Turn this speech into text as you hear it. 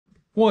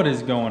What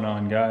is going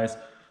on, guys?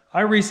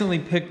 I recently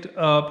picked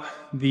up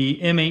the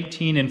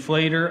M18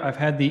 inflator. I've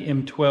had the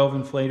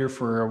M12 inflator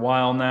for a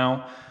while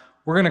now.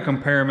 We're going to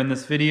compare them in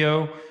this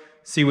video,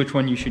 see which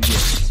one you should get.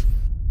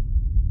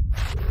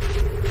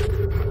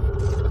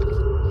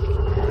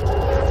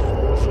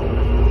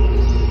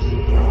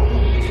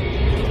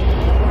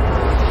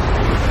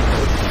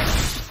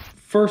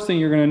 First thing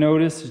you're going to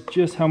notice is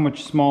just how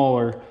much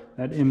smaller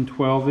that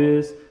M12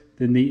 is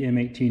than the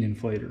M18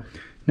 inflator.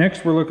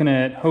 Next, we're looking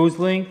at hose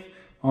length.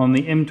 On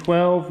the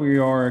M12, we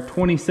are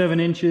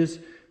 27 inches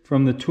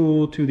from the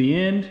tool to the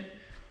end.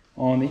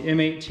 On the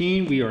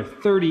M18, we are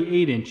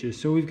 38 inches,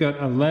 so we've got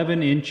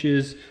 11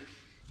 inches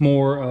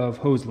more of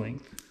hose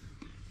length.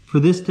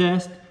 For this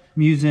test,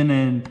 I'm using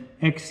an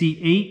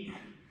XC8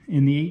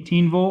 in the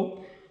 18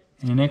 volt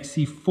and an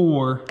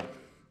XC4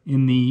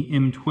 in the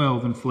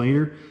M12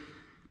 inflator.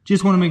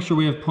 Just want to make sure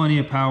we have plenty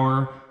of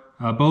power.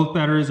 Both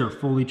batteries are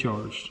fully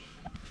charged.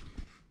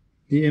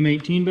 The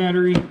M18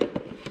 battery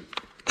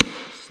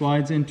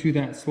slides into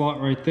that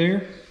slot right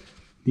there.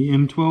 The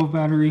M12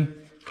 battery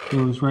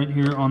goes right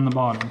here on the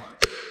bottom.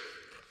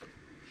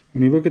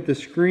 When you look at the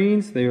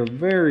screens, they are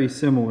very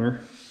similar.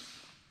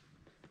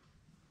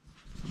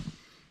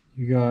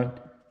 You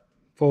got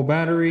full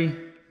battery.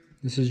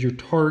 This is your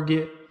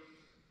target.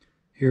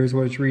 Here's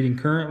what it's reading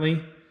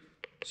currently.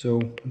 So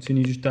once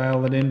you just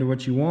dial it into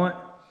what you want.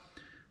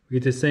 We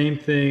get the same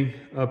thing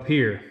up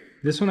here.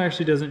 This one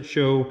actually doesn't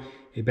show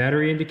a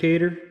battery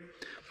indicator.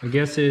 My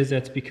guess is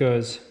that's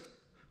because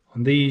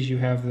on these you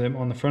have them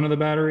on the front of the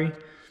battery.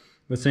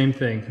 But same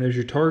thing, there's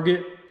your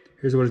target.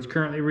 Here's what it's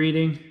currently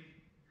reading.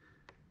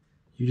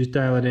 You just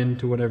dial it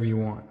into whatever you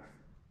want.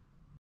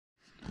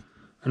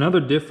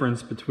 Another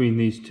difference between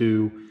these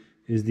two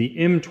is the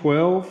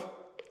M12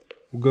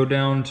 will go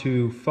down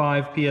to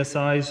 5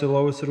 psi is the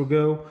lowest it'll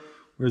go,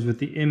 whereas with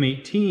the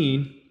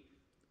M18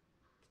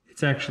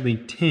 it's actually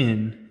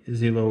 10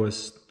 is the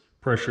lowest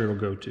pressure it'll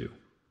go to.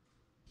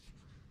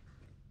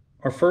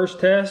 Our first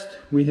test,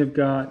 we have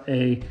got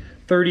a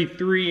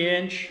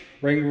 33-inch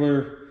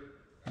regular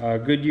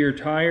Goodyear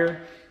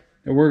tire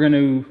that we're going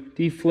to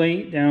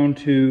deflate down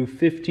to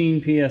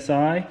 15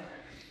 psi,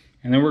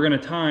 and then we're going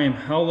to time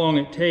how long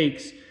it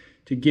takes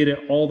to get it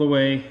all the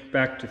way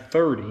back to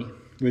 30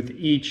 with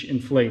each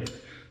inflator.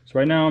 So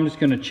right now I'm just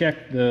going to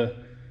check the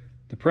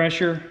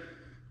pressure.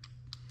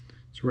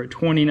 So we're at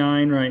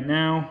 29 right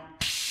now.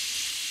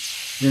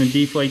 We're going to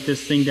deflate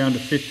this thing down to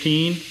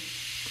 15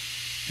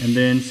 and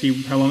then see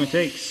how long it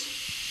takes.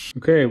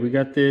 Okay, we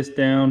got this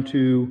down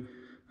to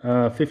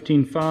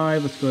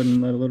 15.5. Let's go ahead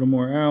and let a little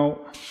more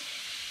out.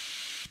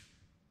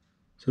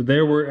 So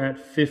there we're at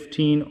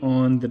 15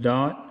 on the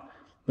dot.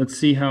 Let's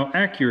see how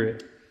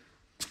accurate.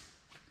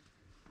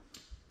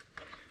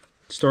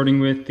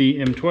 Starting with the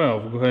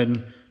M12, we'll go ahead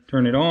and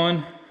turn it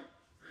on.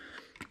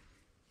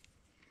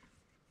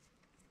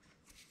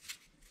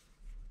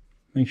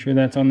 Make sure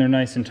that's on there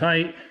nice and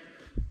tight.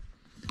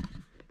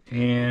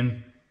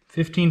 And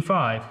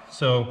 15.5.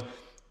 So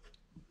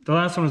the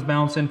last one was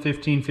bouncing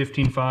 15,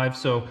 15.5.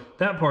 So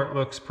that part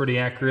looks pretty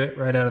accurate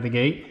right out of the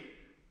gate.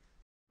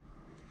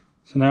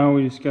 So now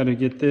we just got to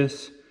get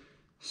this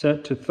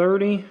set to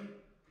 30.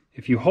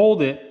 If you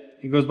hold it,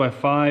 it goes by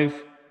 5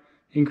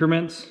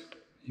 increments.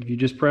 If you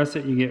just press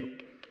it, you get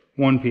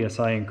 1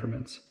 psi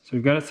increments. So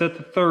we've got it set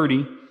to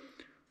 30.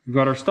 We've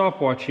got our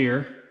stopwatch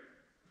here.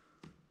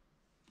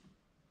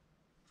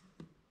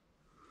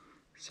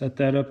 Set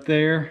that up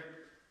there.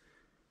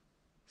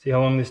 See how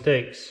long this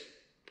takes.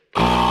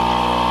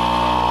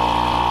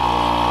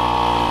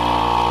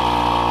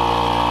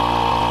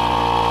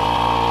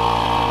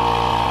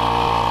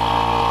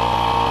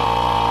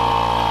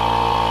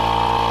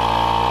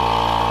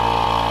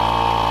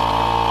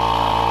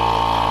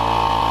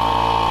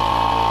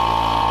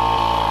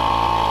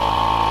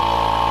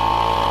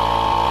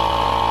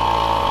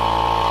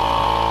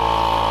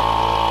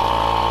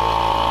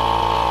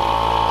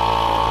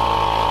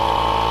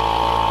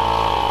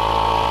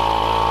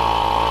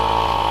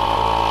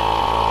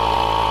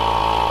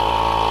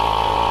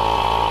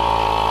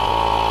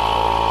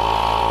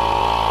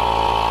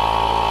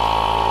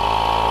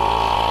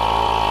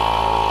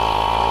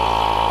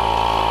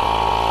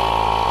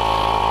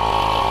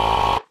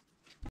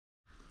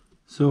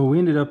 So we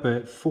ended up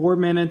at 4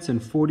 minutes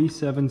and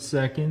 47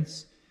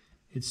 seconds.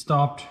 It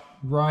stopped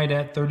right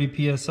at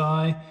 30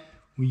 psi.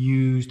 We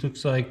used,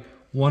 looks like,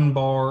 1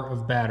 bar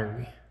of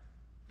battery.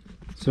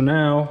 So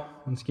now,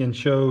 once again,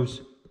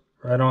 shows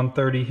right on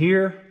 30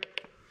 here.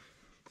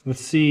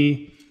 Let's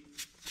see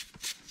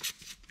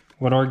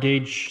what our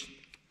gauge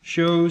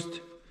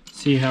shows,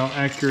 see how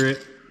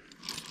accurate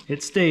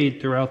it stayed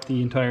throughout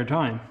the entire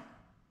time.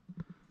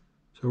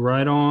 So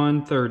right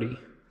on 30.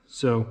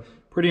 So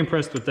pretty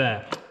impressed with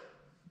that.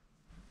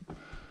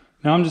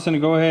 Now I'm just going to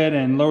go ahead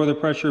and lower the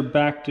pressure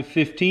back to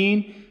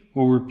 15.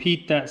 We'll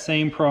repeat that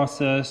same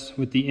process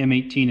with the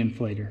M18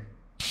 inflator.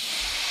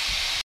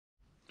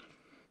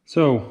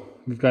 So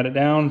we've got it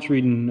down, it's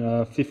reading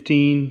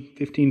 15,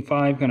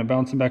 15.5, kind of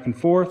bouncing back and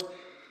forth.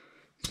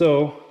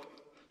 So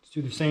let's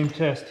do the same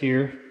test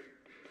here.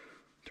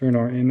 Turn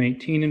our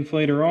M18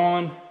 inflator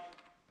on. Make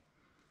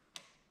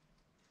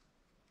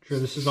sure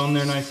this is on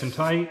there nice and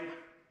tight.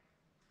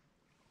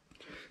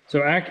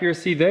 So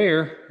accuracy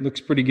there looks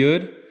pretty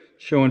good,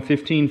 showing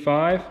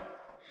 15.5,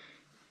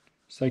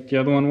 just like the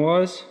other one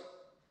was.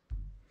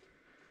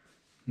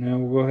 Now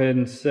we'll go ahead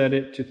and set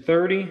it to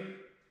 30.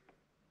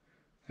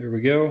 There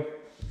we go.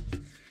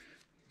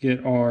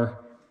 Get our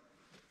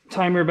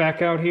timer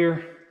back out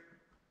here.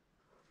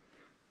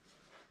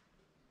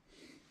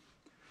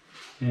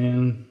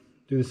 And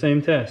do the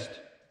same test.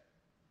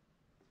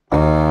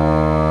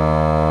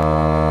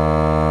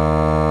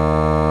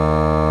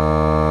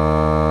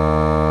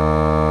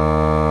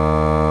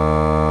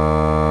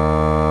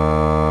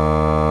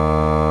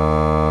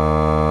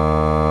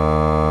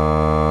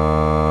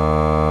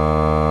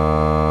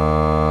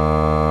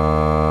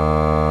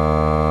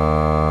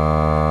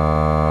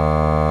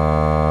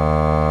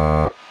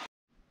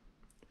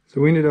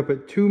 So we ended up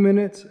at 2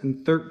 minutes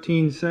and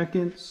 13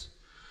 seconds.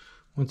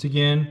 Once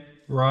again,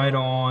 right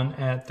on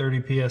at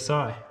 30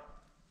 psi.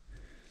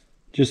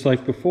 Just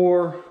like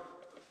before,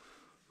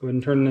 go ahead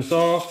and turn this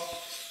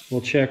off. We'll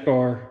check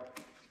our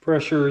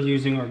pressure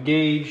using our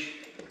gauge.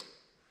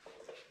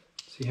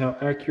 See how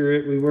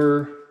accurate we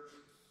were.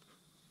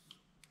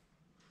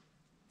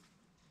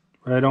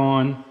 Right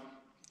on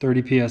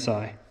 30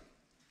 psi.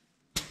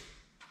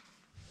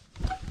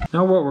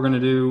 Now what we're gonna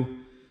do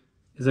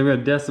is I've got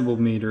a decibel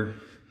meter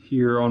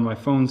here on my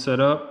phone set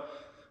up.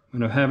 I'm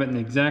gonna have it in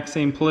the exact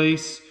same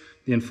place,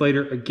 the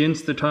inflator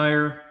against the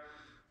tire,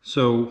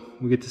 so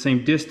we get the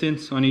same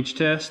distance on each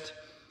test.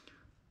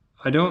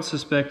 I don't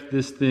suspect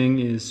this thing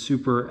is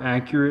super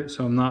accurate,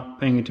 so I'm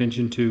not paying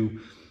attention to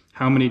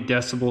how many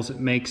decibels it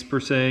makes per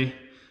se,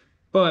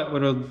 but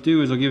what it'll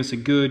do is it'll give us a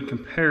good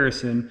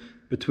comparison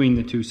between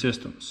the two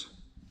systems.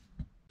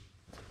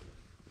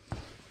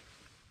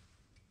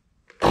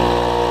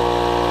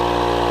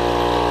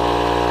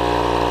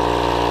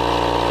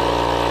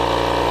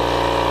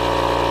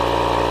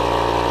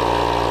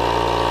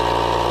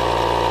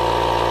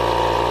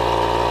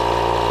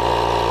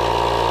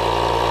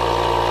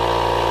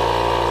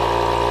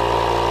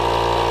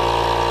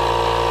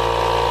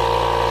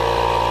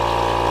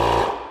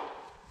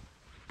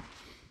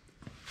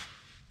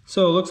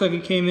 So it looks like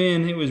it came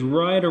in, it was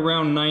right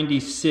around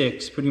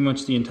 96 pretty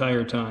much the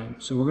entire time.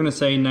 So we're gonna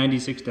say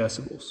 96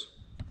 decibels.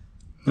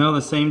 Now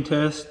the same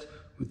test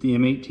with the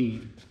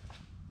M18.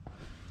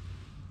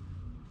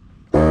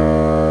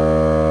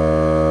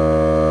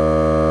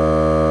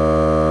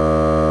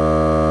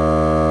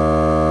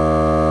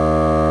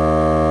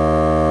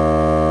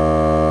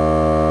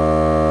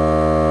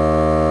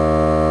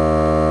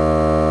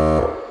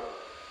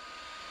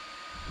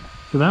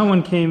 So that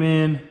one came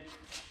in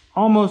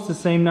almost the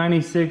same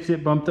 96,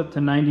 it bumped up to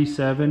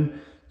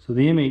 97. So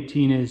the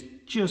M18 is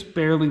just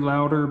barely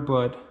louder,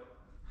 but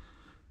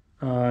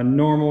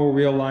normal,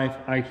 real life,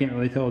 I can't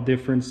really tell a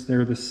difference.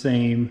 They're the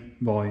same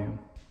volume.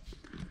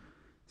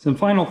 Some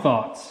final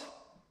thoughts.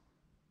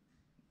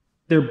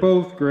 They're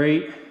both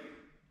great.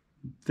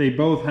 They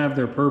both have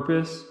their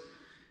purpose.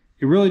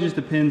 It really just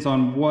depends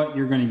on what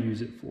you're gonna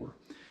use it for.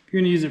 If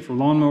you're gonna use it for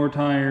lawnmower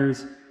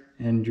tires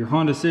and your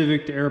Honda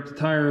Civic to air up the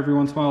tire every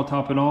once in a while,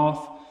 top it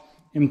off,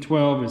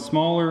 M12 is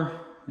smaller,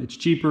 it's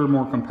cheaper,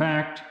 more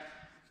compact.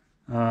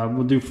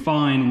 Will do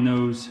fine in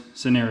those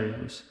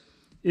scenarios.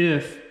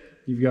 If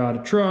you've got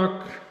a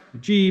truck, a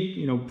Jeep,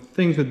 you know,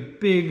 things with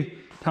big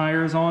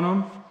tires on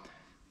them,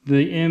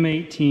 the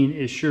M18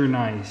 is sure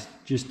nice.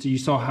 Just you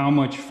saw how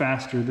much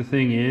faster the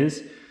thing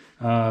is.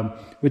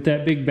 With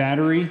that big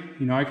battery,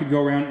 you know, I could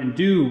go around and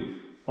do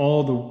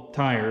all the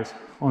tires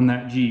on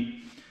that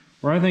Jeep.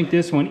 Where I think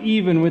this one,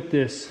 even with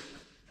this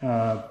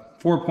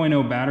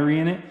 4.0 battery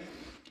in it,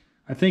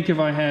 I think if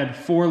I had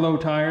 4 low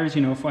tires,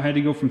 you know, if I had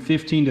to go from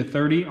 15 to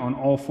 30 on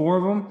all 4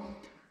 of them,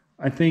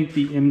 I think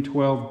the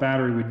M12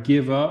 battery would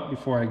give up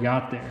before I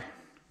got there.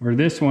 Where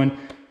this one,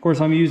 of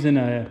course, I'm using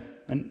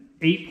an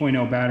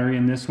 8.0 battery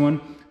in this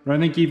one, but I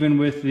think even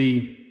with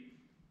the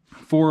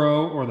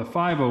 4.0 or the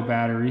 5.0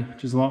 battery,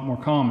 which is a lot more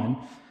common,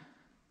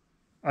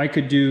 I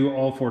could do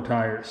all 4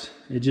 tires.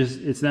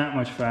 It's that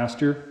much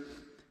faster.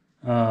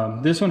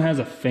 This one has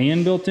a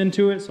fan built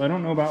into it, so I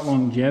don't know about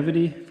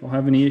longevity, if I'll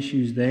have any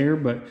issues there,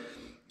 but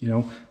you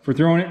know, for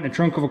throwing it in the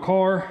trunk of a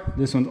car,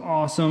 this one's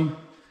awesome.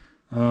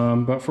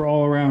 But for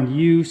all around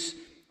use,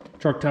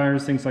 truck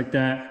tires, things like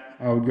that,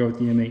 I would go with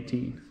the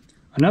M18.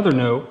 Another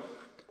note,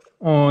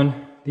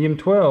 on the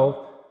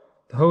M12,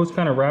 the hose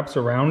kind of wraps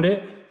around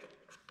it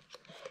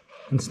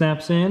and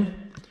snaps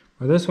in,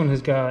 where this one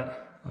has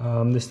got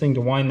this thing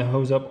to wind the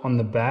hose up on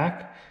the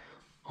back.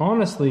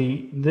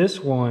 Honestly,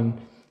 this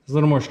one is a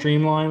little more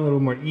streamlined, a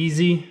little more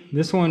easy.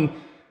 This one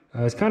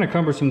it's kind of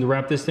cumbersome to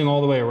wrap this thing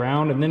all the way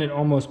around, and then it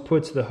almost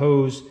puts the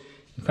hose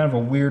in kind of a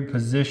weird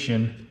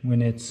position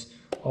when it's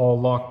all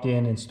locked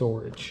in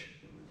storage.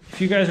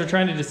 If you guys are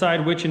trying to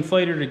decide which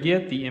inflator to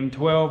get, the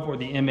M12 or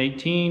the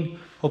M18,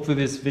 hopefully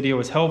this video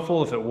was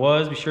helpful. If it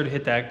was, be sure to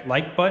hit that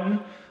like button.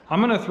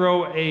 I'm gonna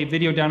throw a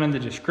video down in the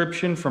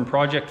description from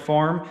Project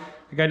Farm.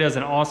 The guy does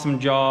an awesome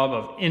job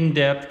of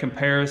in-depth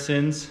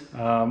comparisons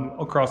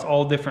across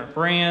all different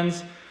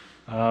brands.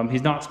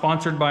 He's not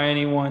sponsored by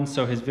anyone,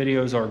 so his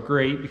videos are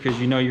great because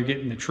you know you're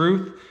getting the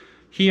truth.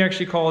 He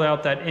actually called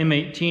out that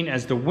M18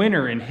 as the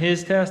winner in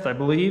his test, I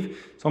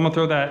believe. So I'm gonna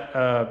throw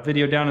that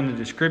video down in the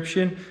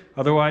description.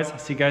 Otherwise, I'll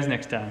see you guys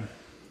next time.